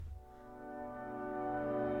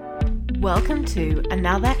Welcome to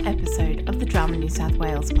another episode of the Drama New South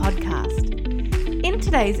Wales podcast. In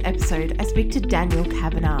today's episode, I speak to Daniel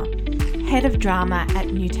Kavanagh, Head of Drama at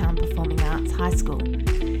Newtown Performing Arts High School.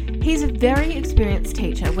 He's a very experienced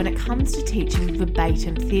teacher when it comes to teaching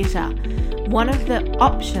verbatim theatre, one of the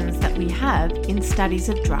options that we have in studies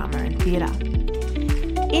of drama and theatre.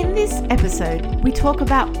 In this episode, we talk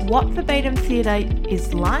about what verbatim theatre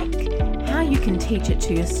is like, how you can teach it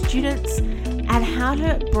to your students, and how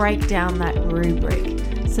to break down that rubric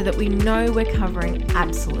so that we know we're covering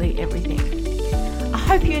absolutely everything. I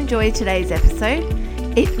hope you enjoy today's episode.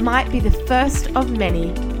 It might be the first of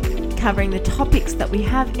many covering the topics that we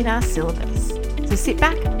have in our syllabus. So sit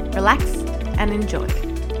back, relax, and enjoy.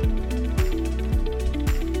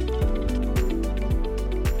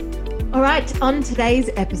 All right, on today's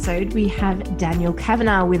episode, we have Daniel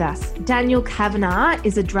Kavanagh with us. Daniel Kavanagh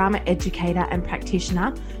is a drama educator and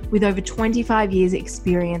practitioner with over 25 years'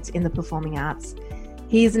 experience in the performing arts.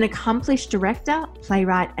 He is an accomplished director,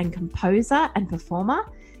 playwright, and composer and performer.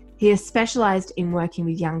 He has specialised in working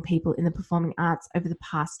with young people in the performing arts over the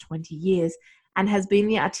past 20 years and has been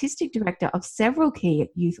the artistic director of several key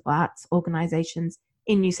youth arts organisations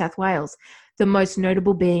in New South Wales, the most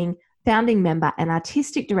notable being founding member and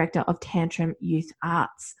artistic director of Tantrum Youth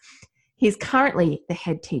Arts. He is currently the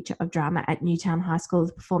head teacher of drama at Newtown High School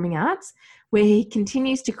of Performing Arts, where he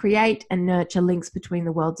continues to create and nurture links between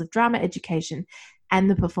the worlds of drama education and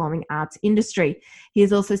the performing arts industry. He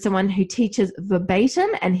is also someone who teaches verbatim,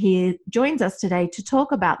 and he joins us today to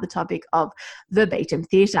talk about the topic of verbatim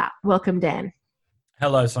theatre. Welcome, Dan.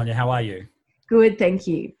 Hello, Sonia. How are you? Good, thank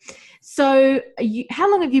you. So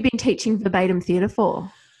how long have you been teaching verbatim theatre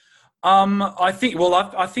for? I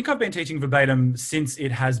think I've been teaching verbatim since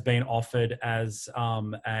it has been offered as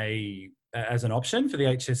an option for the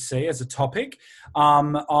HSC as a topic.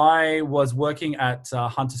 I was working at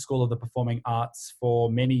Hunter School of the Performing Arts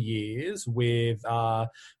for many years with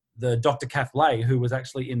the Dr. Kath Lay, who was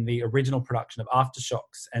actually in the original production of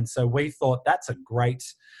Aftershocks, and so we thought that's a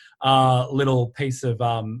great little piece of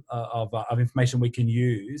information we can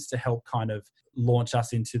use to help kind of launch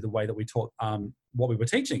us into the way that we taught what we were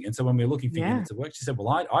teaching. And so when we were looking for units of work, she said, well,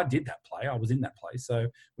 I did that play. I was in that play. So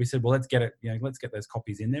we said, well, let's get it, let's get those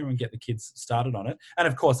copies in there and get the kids started on it. And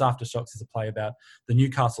of course, Aftershocks is a play about the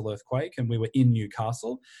Newcastle earthquake, and we were in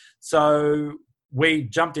Newcastle. So we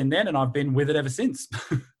jumped in then, and I've been with it ever since.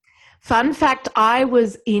 Fun fact, I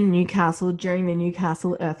was in Newcastle during the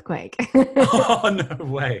Newcastle earthquake. Oh, no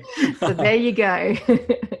way. So there you go.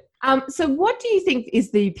 So what do you think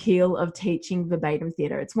is the appeal of teaching verbatim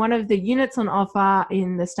theatre? It's one of the units on offer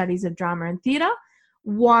in the studies of drama and theatre.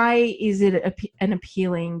 Why is it an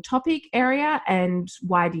appealing topic area, and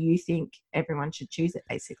why do you think everyone should choose it,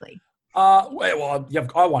 basically? I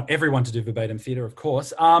want everyone to do verbatim theatre, of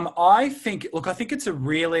course. I think it's a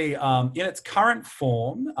really, in its current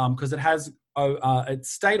form, because it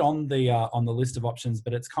stayed on the list of options,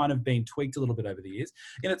 but it's kind of been tweaked a little bit over the years.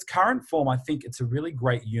 In its current form, I think it's a really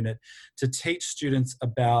great unit to teach students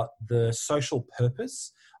about the social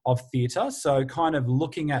purpose of theatre. So kind of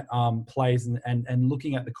looking at plays and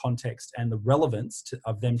looking at the context and the relevance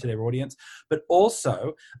of them to their audience, but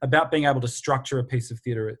also about being able to structure a piece of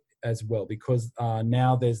theatre as well, because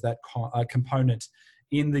now there's that component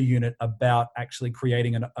in the unit about actually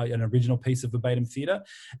creating an original piece of verbatim theatre.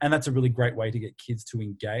 And that's a really great way to get kids to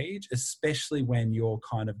engage, especially when you're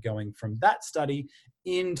kind of going from that study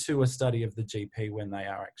into a study of the GP when they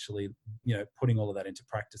are actually, putting all of that into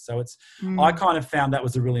practice. So I kind of found that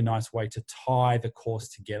was a really nice way to tie the course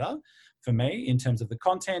together for me in terms of the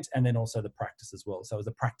content and then also the practice as well. So it was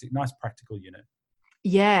a nice practical unit.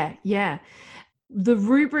 Yeah. The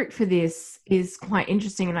rubric for this is quite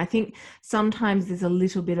interesting, and I think sometimes there's a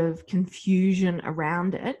little bit of confusion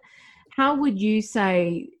around it. How would you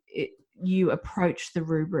say you approach the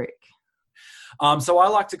rubric? So I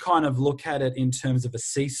like to kind of look at it in terms of a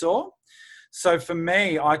seesaw. So for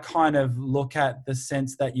me, I kind of look at the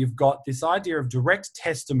sense that you've got this idea of direct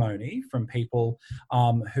testimony from people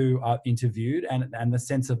who are interviewed and the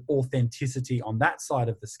sense of authenticity on that side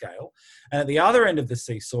of the scale. And at the other end of the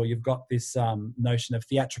seesaw, you've got this notion of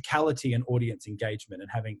theatricality and audience engagement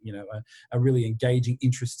and having, a really engaging,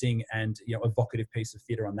 interesting and, evocative piece of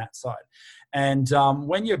theatre on that side. And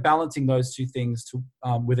when you're balancing those two things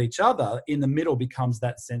with each other, in the middle becomes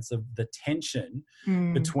that sense of the tension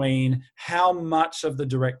between how much of the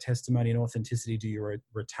direct testimony and authenticity do you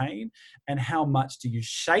retain, and how much do you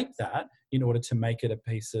shape that in order to make it a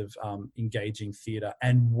piece of engaging theatre,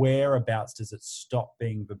 and whereabouts does it stop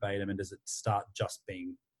being verbatim and does it start just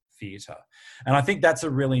being theatre. And I think that's a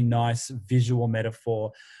really nice visual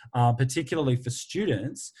metaphor, particularly for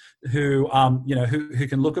students who, who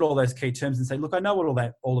can look at all those key terms and say, look, I know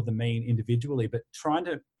what all of them mean individually, but trying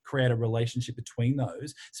to create a relationship between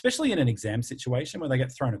those, especially in an exam situation where they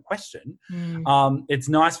get thrown a question, it's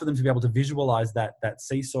nice for them to be able to visualize that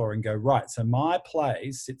seesaw and go, right, so my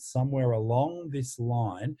play sits somewhere along this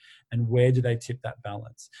line, and where do they tip that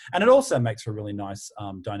balance? And it also makes for a really nice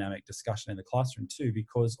dynamic discussion in the classroom too,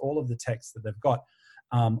 because all of the texts that they've got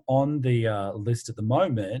on the list at the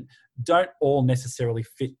moment don't all necessarily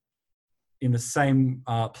fit in the same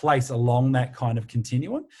place along that kind of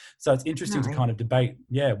continuum. So it's interesting to kind of debate,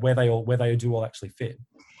 where they do all actually fit.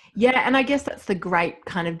 Yeah, and I guess that's the great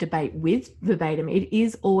kind of debate with verbatim. It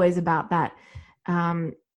is always about that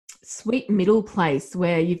sweet middle place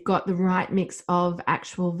where you've got the right mix of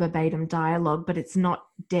actual verbatim dialogue, but it's not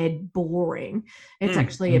dead boring. It's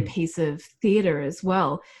actually a piece of theatre as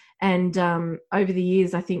well. And over the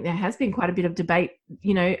years, I think there has been quite a bit of debate,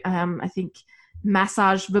 I think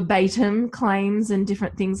massage verbatim claims and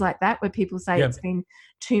different things like that, where people say it's been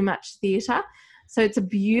too much theatre. So it's a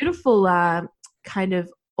beautiful kind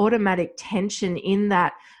of automatic tension in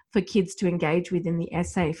that for kids to engage with in the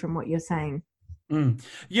essay, from what you're saying.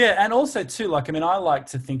 Yeah, and also too, I like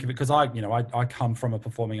to think of it because I come from a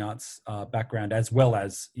performing arts background as well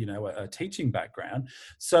as, a teaching background.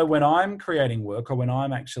 So when I'm creating work, or when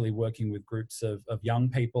I'm actually working with groups of young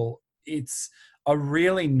people, it's a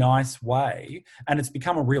really nice way, and it's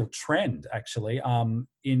become a real trend actually,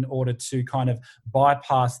 in order to kind of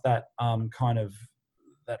bypass that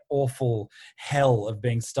that awful hell of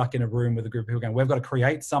being stuck in a room with a group of people going, we've got to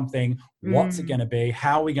create something. What's it going to be?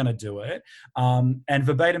 How are we going to do it? And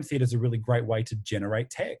verbatim theatre is a really great way to generate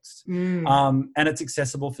text. And it's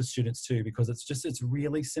accessible for students too, because it's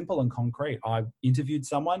really simple and concrete. I interviewed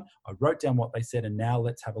someone, I wrote down what they said, and now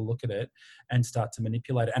let's have a look at it and start to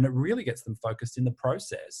manipulate it. And it really gets them focused in the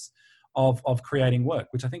process of creating work,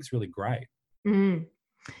 which I think is really great.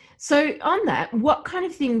 So on that, what kind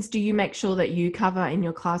of things do you make sure that you cover in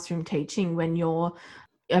your classroom teaching when you're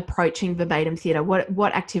approaching verbatim theatre?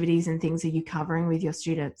 What activities and things are you covering with your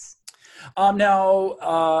students?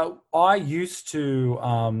 Now, I used to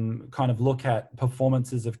kind of look at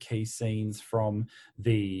performances of key scenes from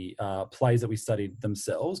the plays that we studied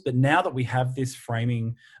themselves. But now that we have this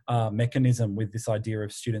framing mechanism with this idea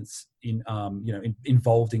of students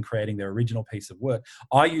involved in creating their original piece of work,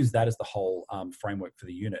 I use that as the whole framework for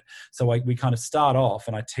the unit. So we kind of start off,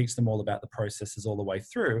 and I teach them all about the processes all the way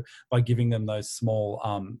through by giving them those small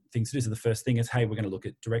things to do. So the first thing is, hey, we're going to look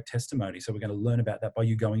at direct testimony. So we're going to learn about that by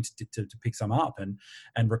you going to pick some up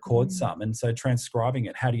and record some. And so transcribing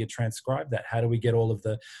it, how do you transcribe that? How do we get all of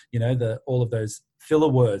the, all of those filler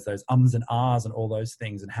words, those ums and ahs and all those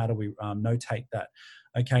things, and how do we notate that?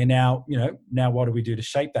 Okay, now what do we do to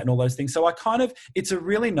shape that and all those things? So it's a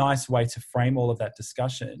really nice way to frame all of that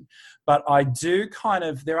discussion. But I do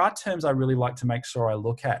there are terms I really like to make sure I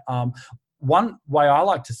look at. One way I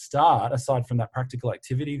like to start, aside from that practical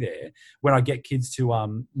activity there, when I get kids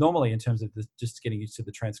to, normally in terms of just getting used to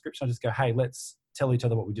the transcription, I just go, hey, let's tell each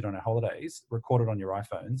other what we did on our holidays, record it on your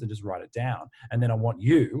iPhones and just write it down. And then I want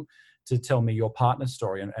you to tell me your partner's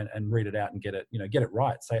story and read it out and get it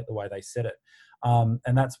right, say it the way they said it.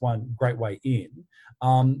 And that's one great way in.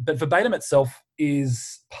 But verbatim itself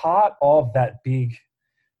is part of that big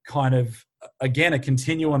kind of, again, a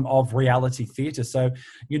continuum of reality theatre. So,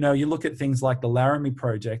 you look at things like the Laramie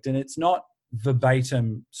Project, and it's not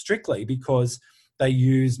verbatim strictly because they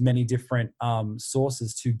use many different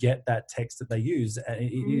sources to get that text that they use.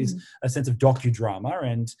 It is a sense of docudrama.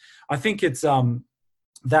 And I think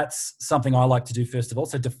that's something I like to do first of all.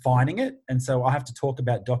 So defining it. And so I have to talk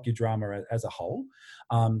about docudrama as a whole.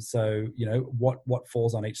 So, what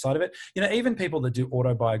falls on each side of it. Even people that do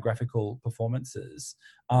autobiographical performances,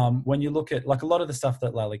 when you look at like a lot of the stuff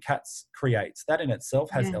that Lally Katz creates, that in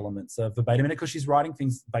itself has elements of verbatim in it because she's writing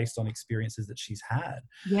things based on experiences that she's had.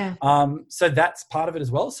 Yeah. So that's part of it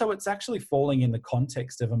as well. So it's actually falling in the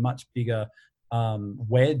context of a much bigger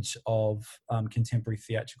wedge of contemporary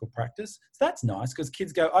theatrical practice. So that's nice because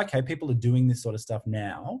kids go, okay, people are doing this sort of stuff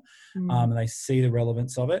now, and they see the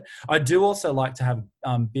relevance of it. I do also like to have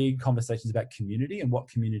big conversations about community and what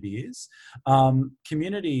community is.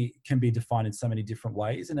 Community can be defined in so many different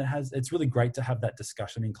ways, and it's really great to have that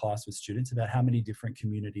discussion in class with students about how many different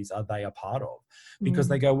communities are they a part of, because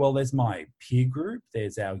they go, well, there's my peer group,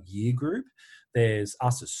 there's our year group, there's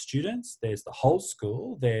us as students, there's the whole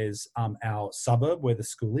school, there's our suburb where the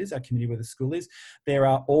school is, our community where the school is. There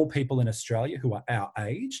are all people in Australia who are our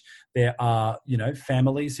age. There are,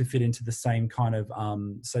 families who fit into the same kind of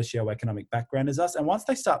socioeconomic background as us. And once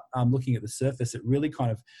they start looking at the surface, it really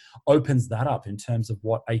kind of opens that up in terms of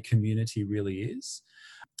what a community really is.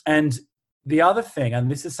 And the other thing, and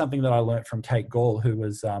this is something that I learned from Kate Gall, who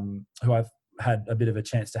I've had a bit of a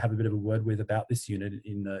chance to have a bit of a word with about this unit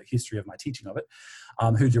in the history of my teaching of it,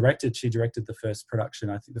 she directed the first production,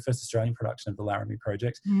 I think the first Australian production of the Laramie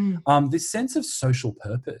Project. This sense of social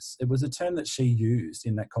purpose, it was a term that she used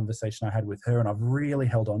in that conversation I had with her, and I've really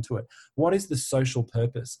held on to it. What is the social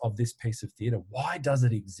purpose of this piece of theatre? Why does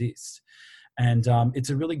it exist? And it's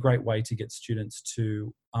a really great way to get students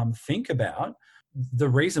to think about the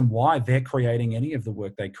reason why they're creating any of the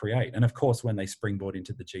work they create. And of course, when they springboard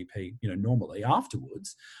into the GP, normally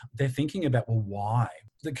afterwards, they're thinking about, well, why?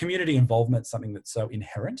 The community involvement is something that's so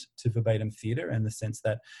inherent to verbatim theatre, in the sense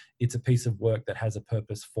that it's a piece of work that has a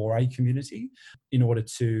purpose for a community in order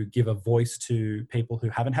to give a voice to people who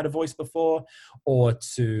haven't had a voice before, or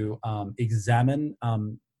to examine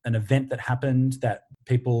an event that happened that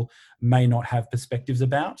people may not have perspectives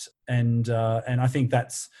about. And I think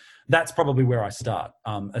that's probably where I start.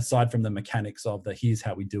 Aside from the mechanics of here's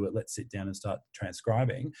how we do it, let's sit down and start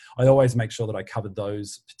transcribing, I always make sure that I cover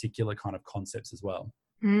those particular kind of concepts as well.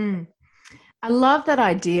 I love that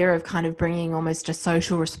idea of kind of bringing almost a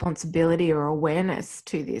social responsibility or awareness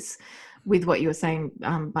to this, with what you were saying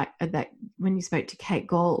that when you spoke to Kate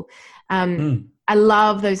Gall. I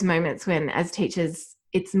love those moments when, as teachers,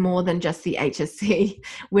 it's more than just the HSC.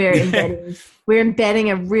 We're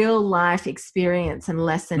embedding a real life experience and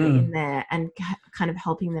lesson in there, and kind of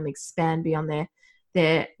helping them expand beyond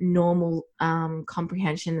their normal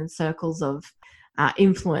comprehension and circles of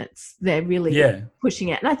influence. They're really pushing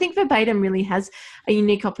it. And I think Verbatim really has a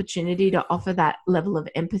unique opportunity to offer that level of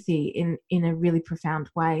empathy in a really profound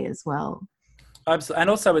way as well. Absolutely. And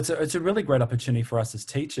also it's a really great opportunity for us as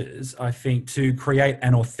teachers, I think, to create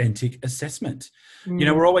an authentic assessment.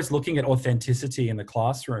 We're always looking at authenticity in the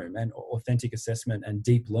classroom and authentic assessment and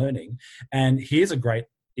deep learning. And here's a great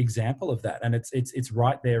example of that, and it's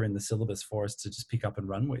right there in the syllabus for us to just pick up and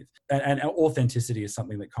run with. And authenticity is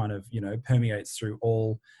something that kind of permeates through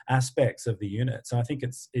all aspects of the unit. So I think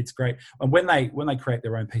it's great. And when they create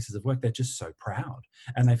their own pieces of work, they're just so proud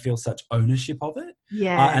and they feel such ownership of it.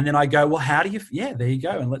 And then I go, well, how do you? There you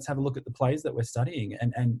go. And let's have a look at the plays that we're studying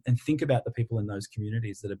and think about the people in those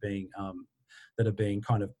communities that are being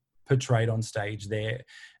kind of portrayed on stage there.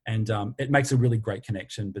 And it makes a really great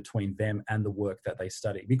connection between them and the work that they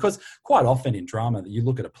study. Because quite often in drama, you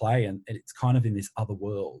look at a play and it's kind of in this other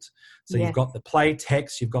world. So you've got the play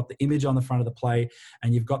text, you've got the image on the front of the play,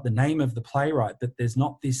 and you've got the name of the playwright, but there's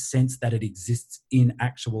not this sense that it exists in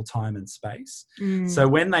actual time and space. So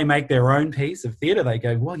when they make their own piece of theatre, they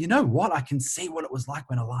go, well, you know what? I can see what it was like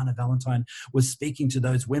when Alana Valentine was speaking to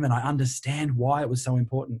those women. I understand why it was so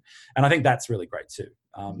important. And I think that's really great too.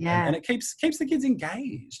 And it keeps the kids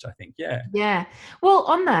engaged, I think. Well,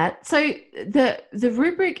 on that, so the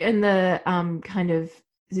rubric and the kind of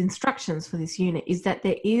instructions for this unit is that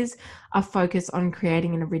there is a focus on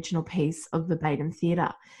creating an original piece of verbatim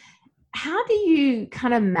theatre. How do you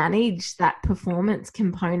kind of manage that performance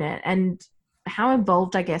component, and how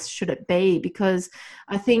involved, I guess, should it be? Because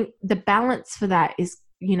I think the balance for that is,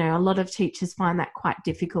 a lot of teachers find that quite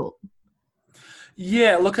difficult.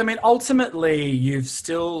 Yeah, look, I mean, ultimately,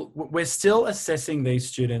 we're still assessing these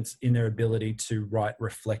students in their ability to write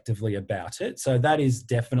reflectively about it. So that is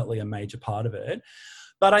definitely a major part of it.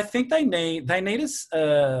 But I think they need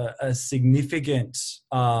a significant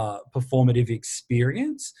performative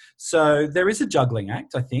experience. So there is a juggling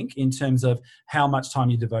act, I think, in terms of how much time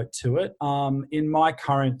you devote to it. In my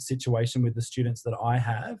current situation with the students that I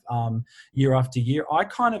have, year after year, I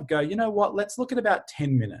kind of go, you know what, let's look at about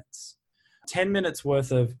 10 minutes. 10 minutes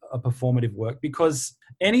worth of a performative work, because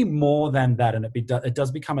any more than that, and it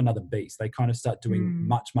does become another beast. They kind of start doing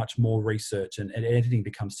much, much more research, and editing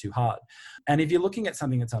becomes too hard. And if you're looking at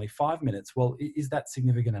something that's only 5 minutes, well, is that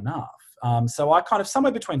significant enough? So I kind of,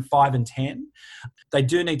 somewhere between 5 and 10, they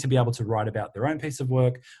do need to be able to write about their own piece of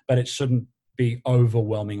work, but it shouldn't be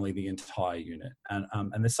overwhelmingly the entire unit.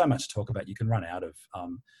 And there's so much to talk about. You can run out of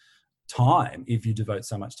time if you devote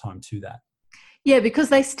so much time to that. Yeah, because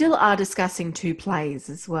they still are discussing 2 plays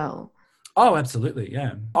as well. Oh, absolutely,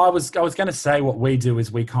 yeah. I was going to say what we do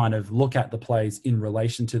is we kind of look at the plays in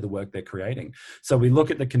relation to the work they're creating. So we look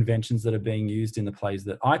at the conventions that are being used in the plays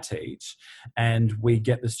that I teach, and we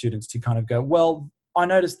get the students to kind of go, well, I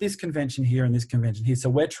noticed this convention here and this convention here, so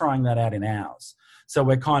we're trying that out in ours. So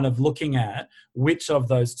we're kind of looking at which of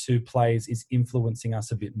those two plays is influencing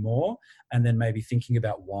us a bit more, and then maybe thinking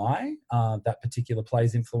about why that particular play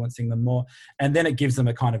is influencing them more. And then it gives them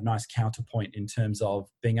a kind of nice counterpoint in terms of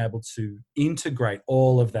being able to integrate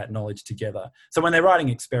all of that knowledge together. So when they're writing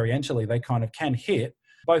experientially, they kind of can hit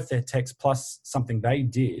both their text plus something they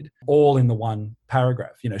did all in the one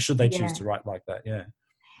paragraph, should they choose to write like that. Yeah.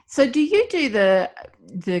 So do you do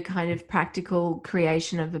the kind of practical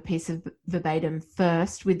creation of a piece of verbatim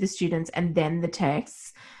first with the students and then the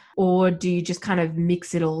texts, or do you just kind of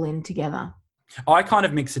mix it all in together? I kind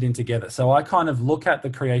of mix it in together. So I kind of look at the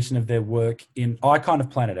creation of their work I kind of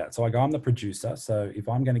plan it out. So I go, I'm the producer. So if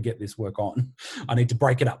I'm going to get this work on, I need to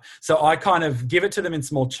break it up. So I kind of give it to them in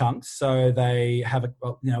small chunks. So they have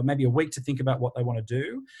maybe a week to think about what they want to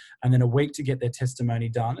do, and then a week to get their testimony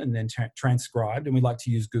done and then transcribed. And we like to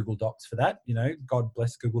use Google Docs for that. God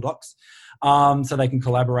bless Google Docs. So they can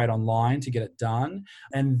collaborate online to get it done.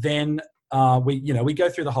 And then we go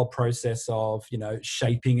through the whole process of,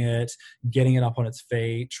 shaping it, getting it up on its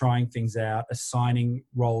feet, trying things out, assigning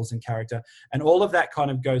roles and character, and all of that kind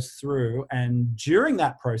of goes through. And during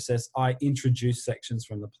that process, I introduce sections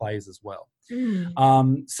from the plays as well.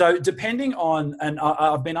 So depending on, and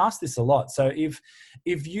I've been asked this a lot. So if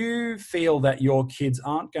you feel that your kids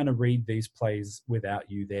aren't going to read these plays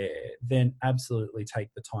without you there, then absolutely take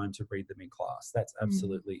the time to read them in class. That's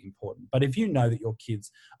absolutely important. But if you know that your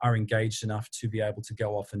kids are engaged enough to be able to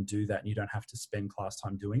go off and do that, and you don't have to spend class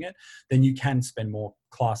time doing it, then you can spend more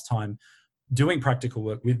class time doing practical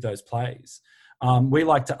work with those plays. We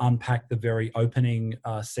like to unpack the very opening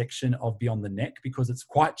section of Beyond the Neck because it's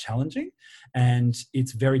quite challenging and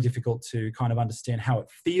it's very difficult to kind of understand how it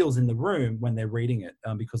feels in the room when they're reading it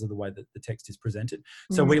because of the way that the text is presented.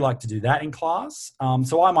 So we like to do that in class.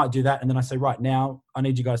 So I might do that, and then I say, right now, I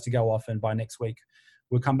need you guys to go off, and by next week,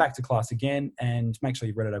 we'll come back to class again and make sure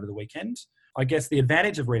you've read it over the weekend. I guess the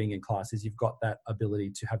advantage of reading in class is you've got that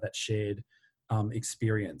ability to have that shared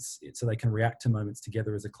experience, so they can react to moments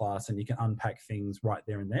together as a class, and you can unpack things right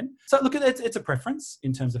there and then. So look, it's a preference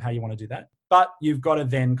in terms of how you want to do that, but you've got to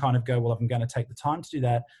then kind of go, well, if I'm going to take the time to do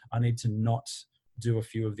that, I need to not do a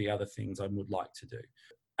few of the other things I would like to do.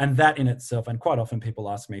 And that in itself, and quite often people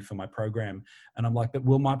ask me for my program, and I'm like, but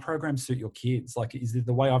will my program suit your kids? Like, is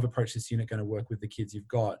the way I've approached this unit going to work with the kids you've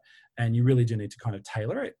got? And you really do need to kind of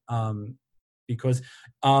tailor it. Because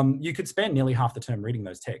you could spend nearly half the term reading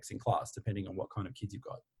those texts in class, depending on what kind of kids you've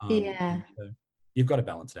got. So you've got to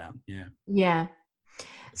balance it out. Yeah. Yeah.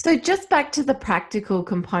 So just back to the practical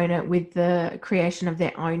component with the creation of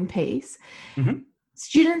their own piece.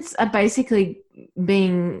 Students are basically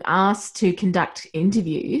being asked to conduct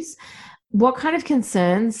interviews. What kind of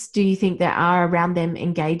concerns do you think there are around them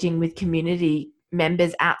engaging with community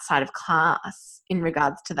members outside of class in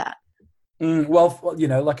regards to that? Well,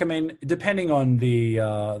 depending on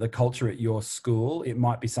the culture at your school, it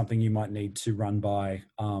might be something you might need to run by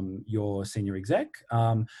your senior exec.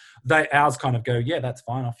 Ours kind of go, yeah, that's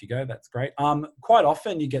fine, off you go, that's great. Quite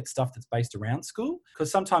often you get stuff that's based around school,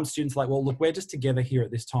 because sometimes students are like, well, look, we're just together here at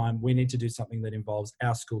this time. We need to do something that involves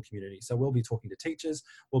our school community. So we'll be talking to teachers,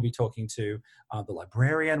 we'll be talking to the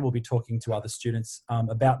librarian, we'll be talking to other students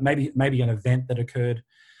about maybe an event that occurred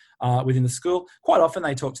within the school. Quite often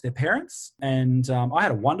they talk to their parents, and I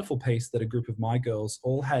had a wonderful piece that a group of my girls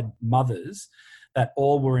all had mothers that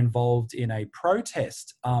all were involved in a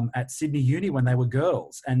protest at Sydney Uni when they were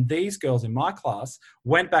girls. And these girls in my class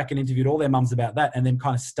went back and interviewed all their mums about that, and then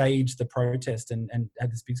kind of staged the protest and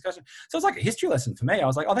had this big discussion. So it was like a history lesson for me. I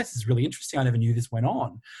was like, oh, this is really interesting. I never knew this went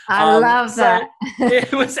on. I love that.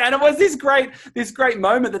 It was this great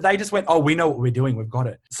moment that they just went, oh, we know what we're doing. We've got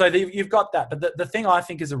it. So you've got that. But the thing I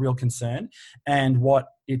think is a real concern, and what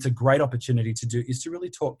it's a great opportunity to do, is to really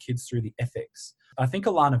talk kids through the ethics. I think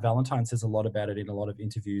Alana Valentine says a lot about it in a lot of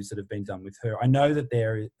interviews that have been done with her. I know that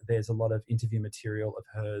there's a lot of interview material of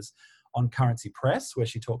hers on Currency Press, where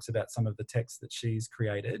she talks about some of the texts that she's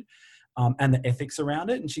created and the ethics around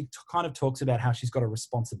it. And she kind of talks about how she's got a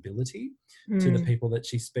responsibility to the people that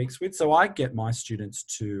she speaks with. So I get my students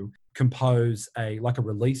to compose a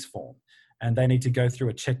release form. And they need to go through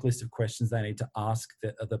a checklist of questions they need to ask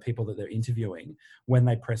the people that they're interviewing when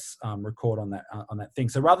they press record on that thing.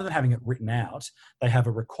 So rather than having it written out, they have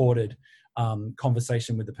a recorded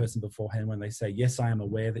conversation with the person beforehand when they say, yes, I am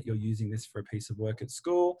aware that you're using this for a piece of work at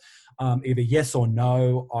school. Either yes or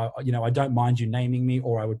no, I don't mind you naming me,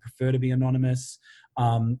 or I would prefer to be anonymous,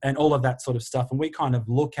 and all of that sort of stuff. And we kind of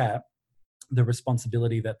look at the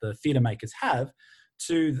responsibility that the theatre makers have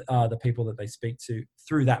to the people that they speak to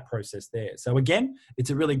through that process there. So again, it's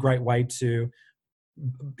a really great way to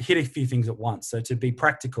hit a few things at once. So to be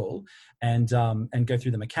practical and go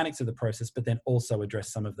through the mechanics of the process, but then also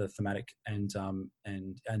address some of the thematic and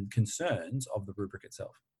concerns of the rubric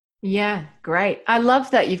itself. Yeah, great. I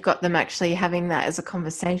love that you've got them actually having that as a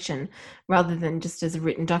conversation rather than just as a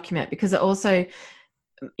written document, because it also,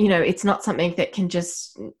 it's not something that can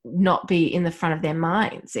just not be in the front of their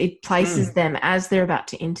minds. It places them as they're about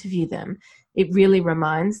to interview them. It really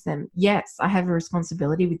reminds them, yes, I have a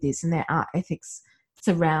responsibility with this, and there are ethics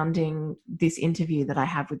surrounding this interview that I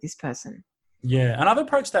have with this person. Yeah, and I've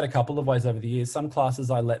approached that a couple of ways over the years. Some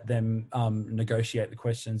classes I let them negotiate the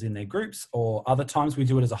questions in their groups, or other times we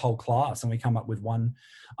do it as a whole class and we come up with one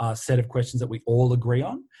set of questions that we all agree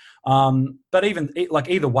on. But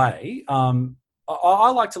either way, I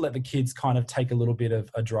like to let the kids kind of take a little bit of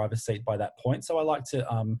a driver's seat by that point. So I like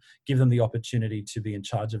to give them the opportunity to be in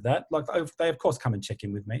charge of that. Like they, of course, come and check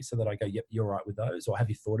in with me so that I go, yep, you're right with those, or have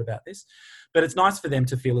you thought about this? But it's nice for them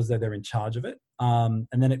to feel as though they're in charge of it. And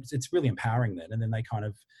then it's really empowering then. And then they kind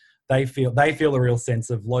of, they feel a real sense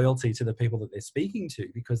of loyalty to the people that they're speaking to,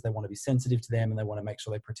 because they want to be sensitive to them and they want to make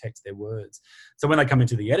sure they protect their words. So when they come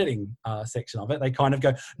into the editing section of it, they kind of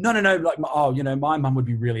go, no, like, my mum would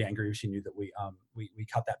be really angry if she knew that we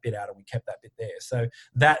cut that bit out and we kept that bit there. So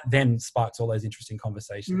that then sparks all those interesting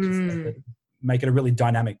conversations that make it a really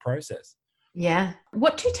dynamic process. Yeah.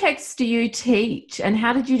 What 2 texts do you teach, and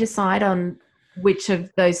how did you decide on which of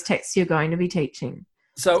those texts you're going to be teaching?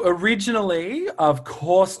 So originally, of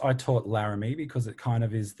course, I taught Laramie because it kind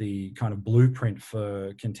of is the kind of blueprint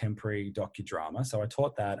for contemporary docudrama. So I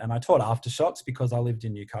taught that, and I taught Aftershocks because I lived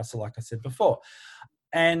in Newcastle, like I said before.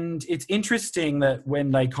 And it's interesting that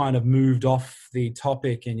when they kind of moved off the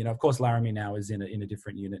topic, and, of course, Laramie now is in a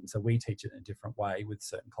different unit, and so we teach it in a different way with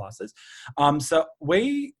certain classes. So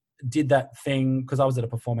we did that thing because I was at a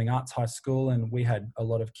performing arts high school and we had a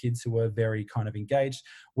lot of kids who were very kind of engaged.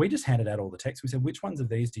 We just handed out all the texts. We said, which ones of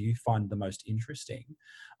these do you find the most interesting?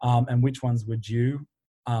 And which ones would you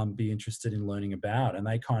be interested in learning about? And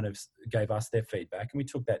they kind of gave us their feedback, and we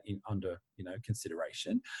took that under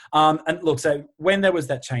consideration. And look, so when there was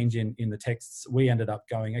that change in the texts, we ended up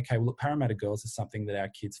going, okay, well, look, Parramatta Girls is something that our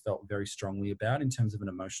kids felt very strongly about in terms of an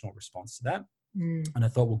emotional response to that. And I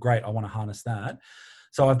thought, well, great, I want to harness that.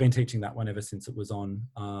 So I've been teaching that one ever since it was on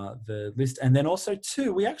the list. And then also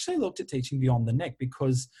too, we actually looked at teaching Beyond the Neck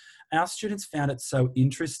because our students found it so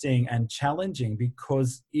interesting and challenging,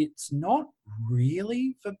 because it's not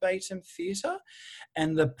really verbatim theatre,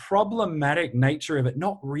 and the problematic nature of it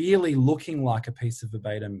not really looking like a piece of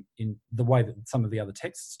verbatim in the way that some of the other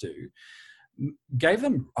texts do, gave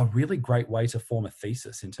them a really great way to form a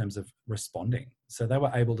thesis in terms of responding. So they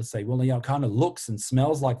were able to say, well, it kind of looks and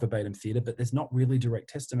smells like verbatim theatre, but there's not really direct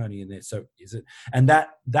testimony in there. So is it? And that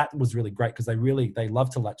was really great, because they love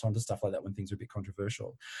to latch onto stuff like that when things are a bit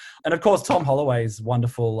controversial. And of course, Tom Holloway's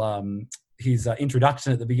wonderful his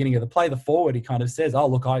introduction at the beginning of the play, the foreword, he kind of says, oh,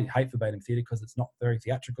 look, I hate verbatim theatre because it's not very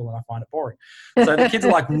theatrical and I find it boring. So the kids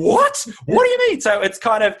are like, what? What do you mean? So it's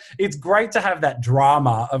great to have that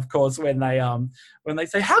drama, of course, when they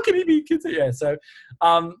say, how can you be kids? Yeah. So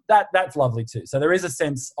that's lovely too. So there is a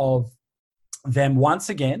sense of them once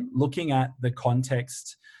again looking at the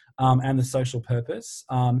context and the social purpose.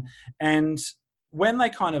 And when they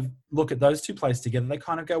kind of look at those two plays together, they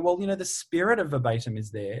kind of go, well, the spirit of verbatim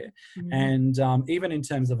is there. And even in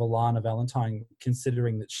terms of Alana Valentine,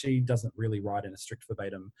 considering that she doesn't really write in a strict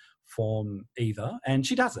verbatim form either, and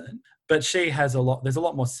she doesn't, but she has there's a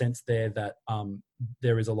lot more sense there that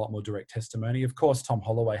there is a lot more direct testimony. Of course, Tom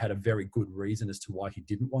Holloway had a very good reason as to why he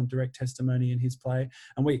didn't want direct testimony in his play,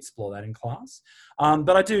 and we explore that in class.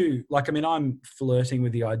 But I do, I'm flirting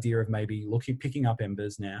with the idea of maybe picking up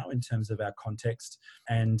Embers now in terms of our context,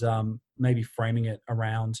 and maybe framing it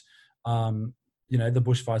around, the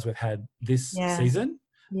bushfires we've had this season,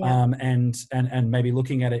 and maybe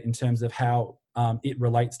looking at it in terms of how it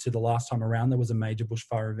relates to the last time around there was a major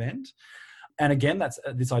bushfire event. And again, that's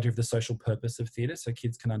this idea of the social purpose of theatre, so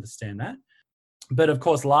kids can understand that. But of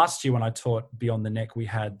course, last year when I taught Beyond the Neck, we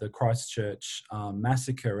had the Christchurch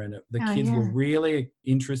massacre, and the kids were really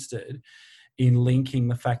interested in linking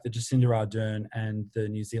the fact that Jacinda Ardern and the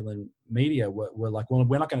New Zealand media were like, well,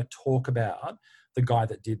 we're not going to talk about the guy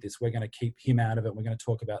that did this. We're going to keep him out of it. We're going to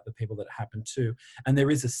talk about the people that it happened to. And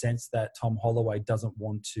there is a sense that Tom Holloway doesn't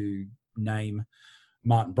want to name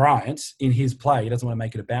Martin Bryant in his play. He doesn't want to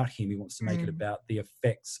make it about him. He wants to make it about the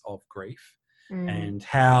effects of grief and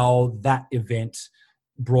how that event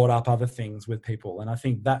brought up other things with people. And I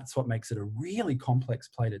think that's what makes it a really complex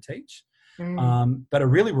play to teach, but a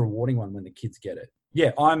really rewarding one when the kids get it.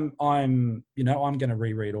 Yeah, I'm going to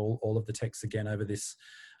reread all of the texts again over this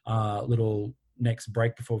little next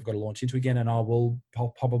break before we've got to launch into again, and I'll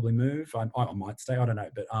probably move. I might stay. I don't know,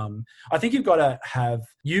 but I think you've got to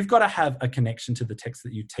have a connection to the text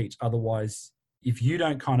that you teach. Otherwise, if you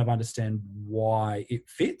don't kind of understand why it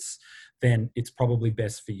fits, then it's probably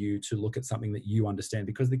best for you to look at something that you understand,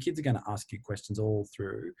 because the kids are going to ask you questions all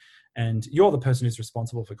through, and you're the person who's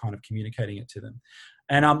responsible for kind of communicating it to them.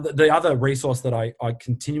 And the other resource that I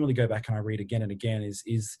continually go back and I read again and again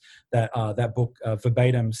is that book,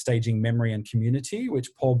 Verbatim: Staging Memory and Community, which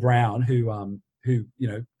Paul Brown, who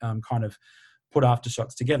kind of put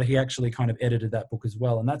Aftershocks together, he actually kind of edited that book as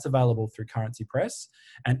well, and that's available through Currency Press,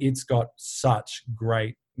 and it's got such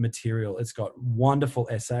great material. It's got wonderful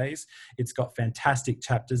essays, it's got fantastic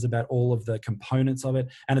chapters about all of the components of it,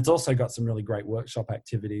 and it's also got some really great workshop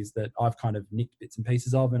activities that I've kind of nicked bits and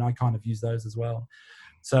pieces of, and I kind of use those as well.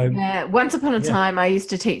 So once upon a time I used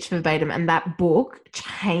to teach verbatim, and that book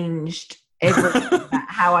changed everything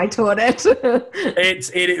how I taught it.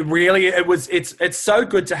 It's so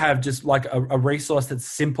good to have just like a resource that's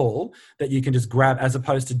simple that you can just grab, as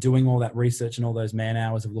opposed to doing all that research and all those man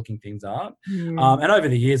hours of looking things up. And over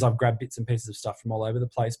the years I've grabbed bits and pieces of stuff from all over the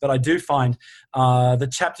place, but I do find the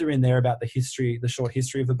chapter in there about the short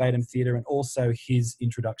history of verbatim theatre, and also his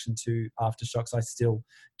introduction to Aftershocks, I still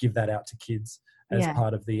give that out to kids as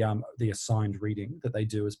part of the assigned reading that they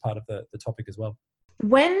do as part of the topic as well.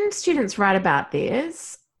 When students write about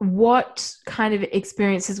this, what kind of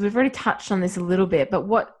experiences, we've already touched on this a little bit, but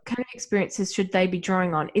what kind of experiences should they be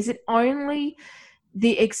drawing on? Is it only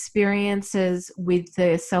the experiences with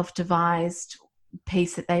the self-devised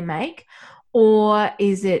piece that they make, or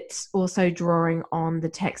is it also drawing on the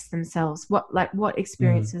text themselves? What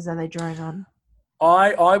experiences are they drawing on?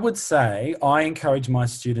 I would say I encourage my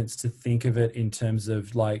students to think of it in terms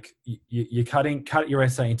of like you cut your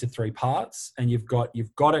essay into 3 parts, and you've got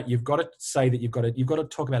to say that you've got to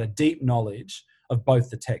talk about a deep knowledge of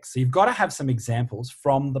both the text. So you've got to have some examples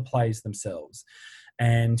from the plays themselves,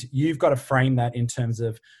 and you've got to frame that in terms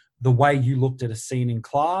of the way you looked at a scene in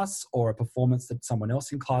class, or a performance that someone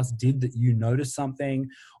else in class did that you noticed something,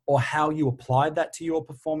 or how you applied that to your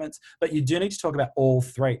performance. But you do need to talk about all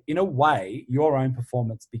 3. In a way, your own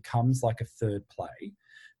performance becomes like a third play,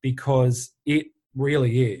 because it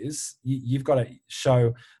really is. You've got to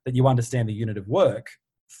show that you understand the unit of work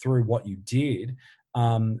through what you did.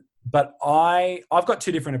 But I've got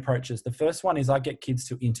 2 different approaches. The first one is I get kids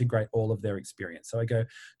to integrate all of their experience. So I go,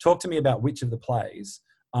 talk to me about which of the plays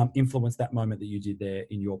influence that moment that you did there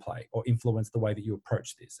in your play, or influence the way that you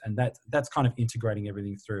approach this. And that's kind of integrating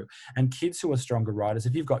everything through. And kids who are stronger writers,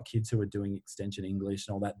 if you've got kids who are doing extension English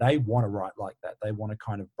and all that, they want to write like that. They want to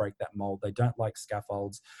kind of break that mold. They don't like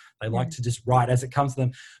scaffolds. They like to just write as it comes to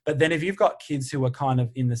them. But then if you've got kids who are kind of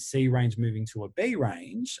in the C range moving to a B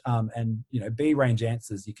range, and B range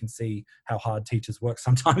answers, you can see how hard teachers work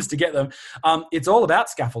sometimes to get them. It's all about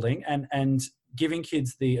scaffolding and giving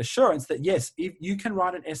kids the assurance that, yes, if you can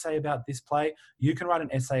write an essay about this play, you can write an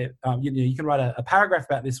essay, you can write a paragraph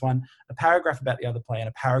about this one, a paragraph about the other play, and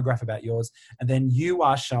a paragraph about yours. And then you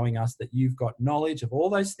are showing us that you've got knowledge of all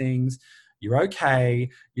those things. You're okay.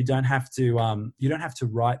 You don't have to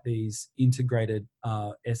write these integrated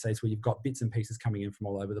essays where you've got bits and pieces coming in from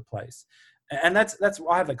all over the place. And that's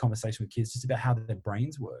I have that conversation with kids just about how their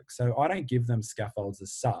brains work. So I don't give them scaffolds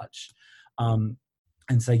as such.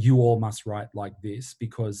 And say, you all must write like this,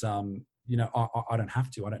 because, I don't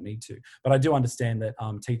have to, I don't need to. But I do understand that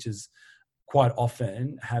teachers quite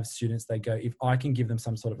often have students, they go, if I can give them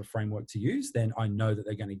some sort of a framework to use, then I know that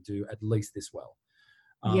they're going to do at least this well.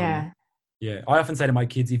 Yeah. I often say to my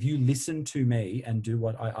kids, if you listen to me and do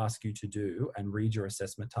what I ask you to do and read your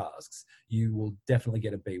assessment tasks, you will definitely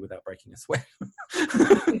get a B without breaking a sweat.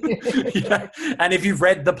 And if you've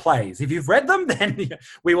read the plays, if you've read them, then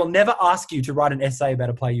we will never ask you to write an essay about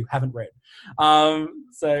a play you haven't read.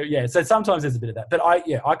 So sometimes there's a bit of that. But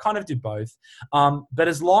I kind of do both. But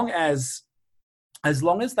as long as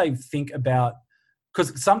they think about,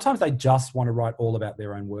 because sometimes they just want to write all about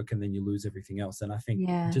their own work and then you lose everything else. And I think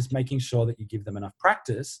just making sure that you give them enough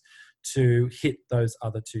practice to hit those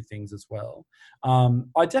other 2 things as well.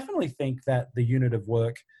 I definitely think that the unit of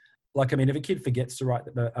work, if a kid forgets to write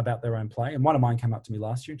about their own play, and one of mine came up to me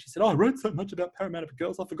last year and she said, I wrote so much about Parramatta for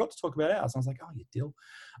Girls, I forgot to talk about ours. And I was like, oh, you dill.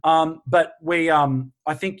 But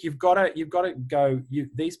I think you've got to go,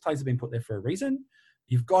 these plays have been put there for a reason.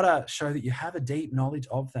 You've got to show that you have a deep knowledge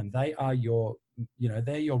of them. They are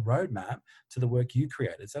they're your roadmap to the work you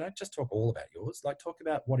created. So don't just talk all about yours, talk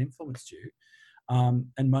about what influenced you,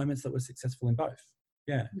 and moments that were successful in both.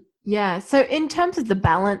 Yeah. Yeah. So in terms of the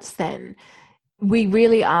balance then, we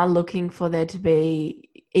really are looking for there to be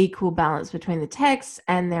equal balance between the text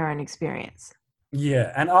and their own experience.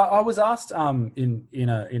 Yeah, and I was asked from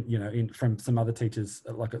some other teachers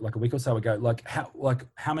like a week or so ago,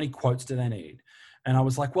 how many quotes do they need? And I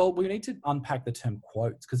was like, well, we need to unpack the term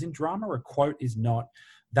quotes, because in drama, a quote is not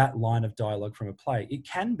that line of dialogue from a play. It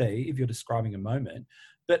can be if you're describing a moment,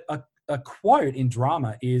 but a quote in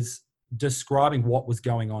drama is describing what was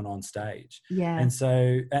going on stage. Yeah. And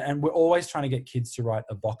so, and we're always trying to get kids to write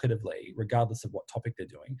evocatively, regardless of what topic they're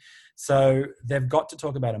doing. So they've got to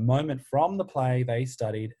talk about a moment from the play they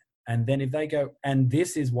studied. And then if they go, and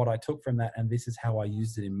this is what I took from that, and this is how I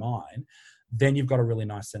used it in mine, then you've got a really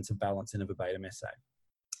nice sense of balance in a verbatim essay.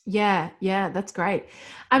 Yeah, that's great.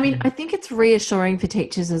 I mean, I think it's reassuring for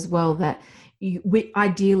teachers as well that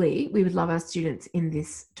ideally we would love our students in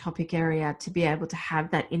this topic area to be able to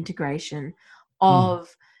have that integration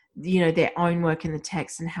of their own work in the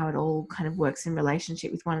text and how it all kind of works in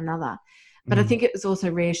relationship with one another. But I think it was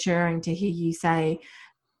also reassuring to hear you say,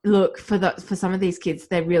 look, for some of these kids,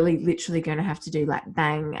 they're really literally going to have to do like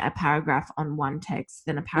bang a paragraph on one text,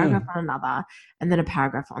 then a paragraph on another, and then a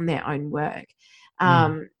paragraph on their own work.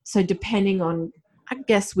 So depending on, I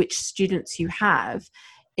guess, which students you have,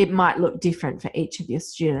 it might look different for each of your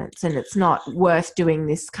students, and it's not worth doing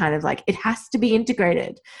this kind of like, it has to be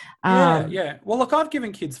integrated. Yeah. Well, look, I've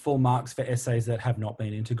given kids full marks for essays that have not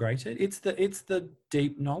been integrated. It's the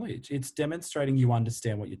deep knowledge. It's demonstrating you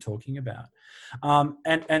understand what you're talking about.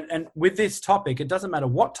 And with this topic, it doesn't matter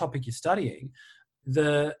what topic you're studying.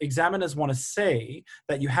 The examiners want to see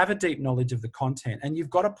that you have a deep knowledge of the content and you've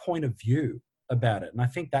got a point of view about it. And I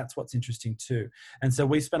think that's what's interesting too. And so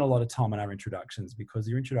we spend a lot of time on our introductions, because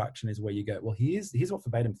your introduction is where you go, well, here's what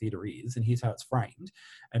verbatim theatre is, and here's how it's framed.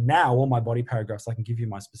 And now all my body paragraphs, I can give you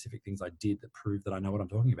my specific things I did that prove that I know what I'm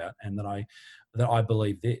talking about and that I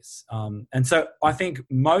believe this. And so I think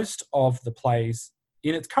most of the plays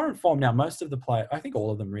in its current form now, I think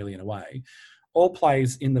all of them really in a way, all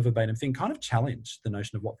plays in the verbatim thing kind of challenge the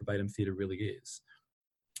notion of what verbatim theatre really is,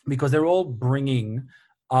 because they're all bringing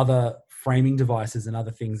other framing devices and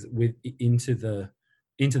other things into the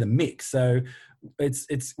mix. So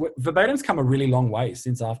it's verbatim's come a really long way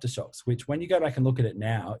since Aftershocks, which when you go back and look at it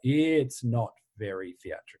now, it's not very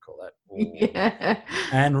theatrical at all. Yeah.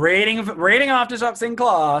 And reading Aftershocks in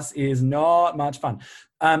class is not much fun.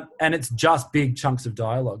 And it's just big chunks of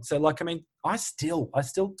dialogue. So I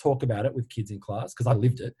still talk about it with kids in class because I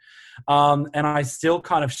lived it. And I still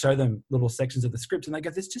kind of show them little sections of the script and they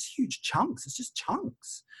go, there's just huge chunks. It's just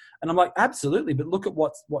chunks. And I'm like, absolutely. But look at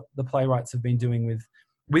what the playwrights have been doing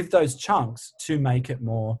with those chunks to make it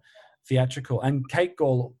more theatrical. And Kate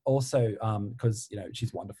Gall also, because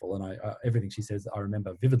she's wonderful and I everything she says I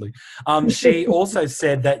remember vividly. She also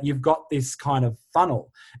said that you've got this kind of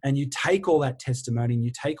funnel, and you take all that testimony and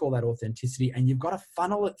you take all that authenticity, and you've got to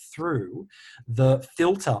funnel it through the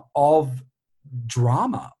filter of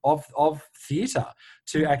drama, of theatre,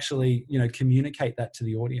 to actually communicate that to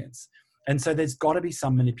the audience. And so there's got to be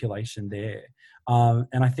some manipulation there.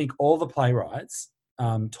 And I think all the playwrights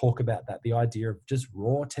talk about that. The idea of just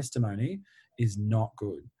raw testimony is not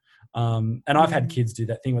good. And I've had kids do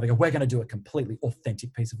that thing where they go, we're going to do a completely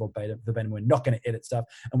authentic piece of verbatim. We're not going to edit stuff.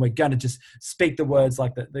 And we're going to just speak the words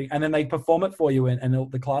like that. And then they perform it for you.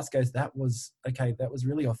 And the class goes, that was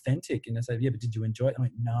really authentic. And they say, yeah, but did you enjoy it? I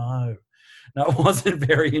went, no, it wasn't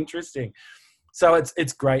very interesting. So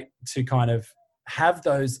it's great to kind of have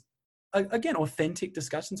those, again, authentic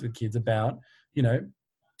discussions with kids about,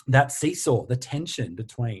 that seesaw, the tension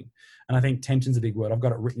between. And I think tension's a big word. I've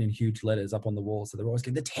got it written in huge letters up on the wall. So they're always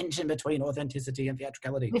getting the tension between authenticity and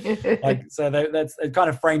theatricality. It kind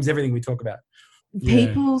of frames everything we talk about.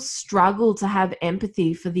 People struggle to have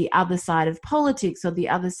empathy for the other side of politics or the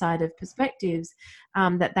other side of perspectives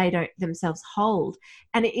that they don't themselves hold.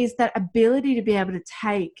 And it is that ability to be able to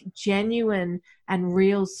take genuine and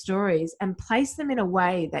real stories and place them in a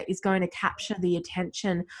way that is going to capture the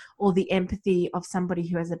attention or the empathy of somebody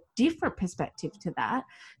who has a different perspective to that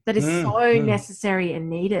is so necessary and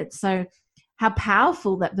needed. So how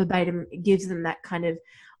powerful that verbatim gives them that kind of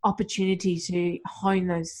opportunity to hone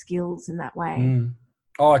those skills in that way.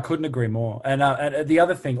 Oh, I couldn't agree more. And the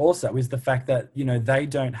other thing also is the fact that they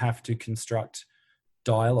don't have to construct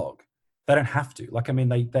dialogue. They don't have to.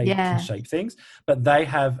 They can shape things, but they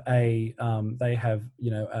have an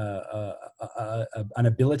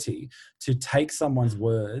ability to take someone's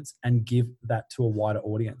words and give that to a wider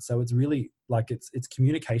audience. So it's really it's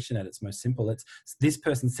communication at its most simple. It's this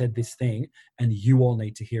person said this thing, and you all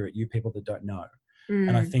need to hear it. You people that don't know.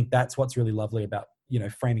 And I think that's what's really lovely about,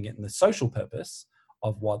 framing it in the social purpose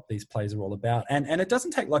of what these plays are all about. And it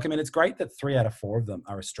doesn't take, it's great that 3 out of 4 of them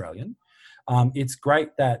are Australian. it's great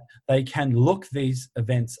that they can look these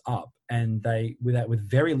events up, and they, with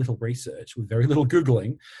very little research, with very little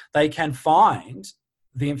Googling, they can find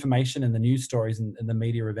the information and the news stories and the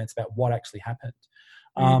media events about what actually happened.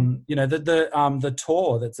 The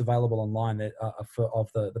tour that's available online that of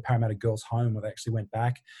the Parramatta Girls' Home, where they actually went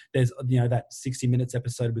back. There's that 60 Minutes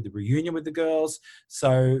episode with the reunion with the girls.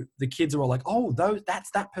 So the kids are all like, "Oh,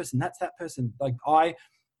 that's that person. That's that person." Like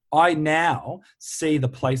I now see the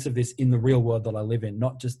place of this in the real world that I live in,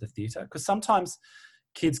 not just the theatre. Because sometimes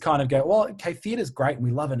kids kind of go, well, okay, theatre's great and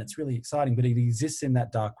we love it and it's really exciting, but it exists in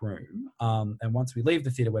that dark room. And once we leave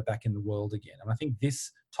the theatre, we're back in the world again. And I think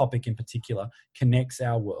this topic in particular connects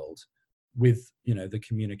our world with, the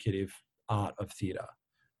communicative art of theatre.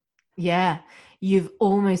 Yeah, you've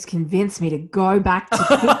almost convinced me to go back to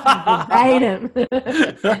verbatim.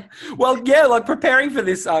 Well, yeah, like preparing for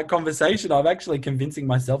this conversation, I'm actually convincing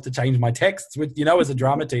myself to change my texts. With as a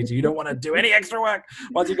drama teacher, you don't want to do any extra work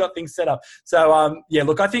once you've got things set up. So,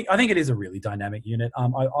 look, I think it is a really dynamic unit.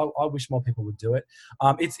 I wish more people would do it.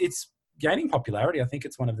 It's gaining popularity. I think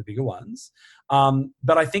it's one of the bigger ones.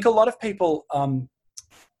 But I think a lot of people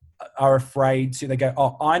are afraid to, they go,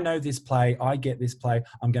 oh, I know this play, I get this play,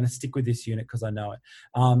 I'm going to stick with this unit because I know it.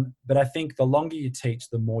 But I think the longer you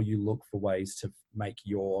teach, the more you look for ways to make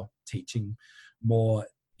your teaching more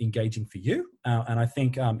engaging for you. And I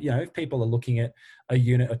think, if people are looking at a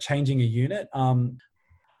unit or changing a unit.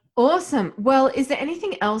 Awesome. Well, is there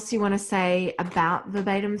anything else you want to say about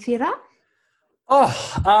Verbatim Theatre?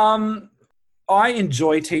 I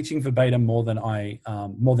enjoy teaching Verbatim more than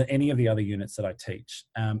any of the other units that I teach.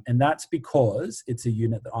 And that's because it's a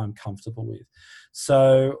unit that I'm comfortable with.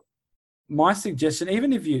 So my suggestion,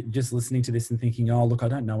 even if you're just listening to this and thinking, oh, look, I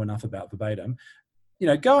don't know enough about Verbatim,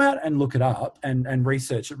 go out and look it up and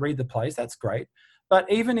research it, read the plays, that's great. But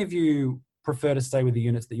even if you prefer to stay with the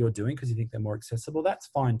units that you're doing because you think they're more accessible, that's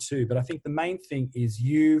fine too. But I think the main thing is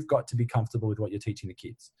you've got to be comfortable with what you're teaching the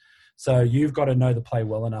kids. So you've got to know the play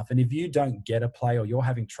well enough. And if you don't get a play, or you're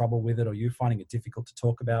having trouble with it, or you're finding it difficult to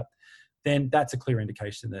talk about, then that's a clear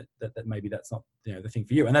indication that maybe that's not the thing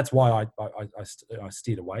for you. And that's why I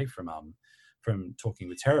steered away from talking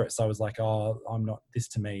with terrorists. I was like, oh, I'm not. This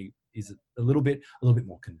to me is a little bit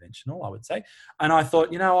more conventional, I would say. And I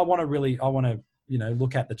thought, I want to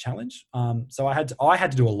look at the challenge. So I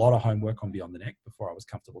had to do a lot of homework on Beyond the Neck before I was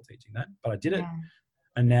comfortable teaching that, but I did it.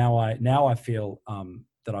 And now I feel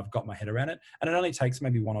that I've got my head around it. And it only takes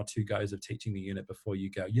maybe one or two goes of teaching the unit before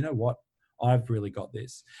you go, you know what, I've really got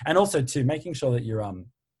this. And also too, making sure that you're,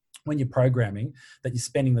 when you're programming, that you're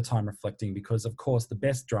spending the time reflecting, because of course the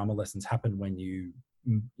best drama lessons happen when you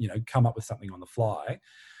come up with something on the fly.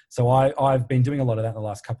 So I've been doing a lot of that in the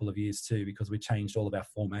last couple of years too, because we changed all of our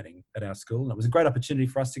formatting at our school. And it was a great opportunity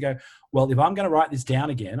for us to go, well, if I'm going to write this down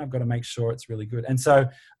again, I've got to make sure it's really good. And so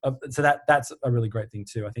that's a really great thing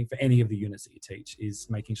too, I think, for any of the units that you teach, is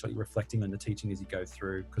making sure you're reflecting on the teaching as you go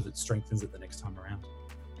through, because it strengthens it the next time around.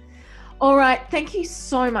 All right. Thank you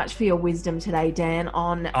so much for your wisdom today, Dan,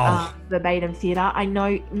 on Verbatim Theatre. I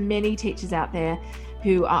know many teachers out there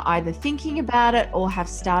who are either thinking about it or have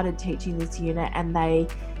started teaching this unit, and they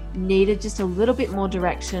needed just a little bit more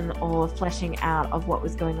direction or fleshing out of what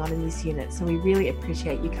was going on in this unit. So we really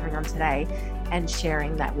appreciate you coming on today and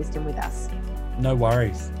sharing that wisdom with us. No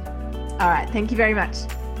worries. All right. Thank you very much.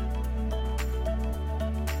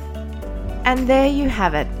 And there you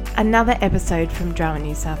have it, another episode from Drama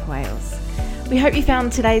New South Wales. We hope you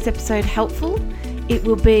found today's episode helpful. It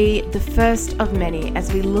will be the first of many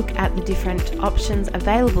as we look at the different options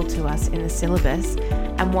available to us in the syllabus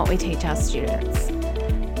and what we teach our students.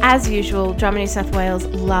 As usual, Drama New South Wales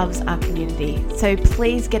loves our community, so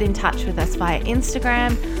please get in touch with us via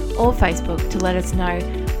Instagram or Facebook to let us know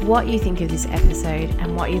what you think of this episode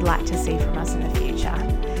and what you'd like to see from us in the future.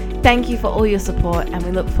 Thank you for all your support, and we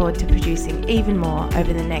look forward to producing even more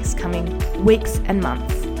over the next coming weeks and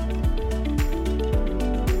months.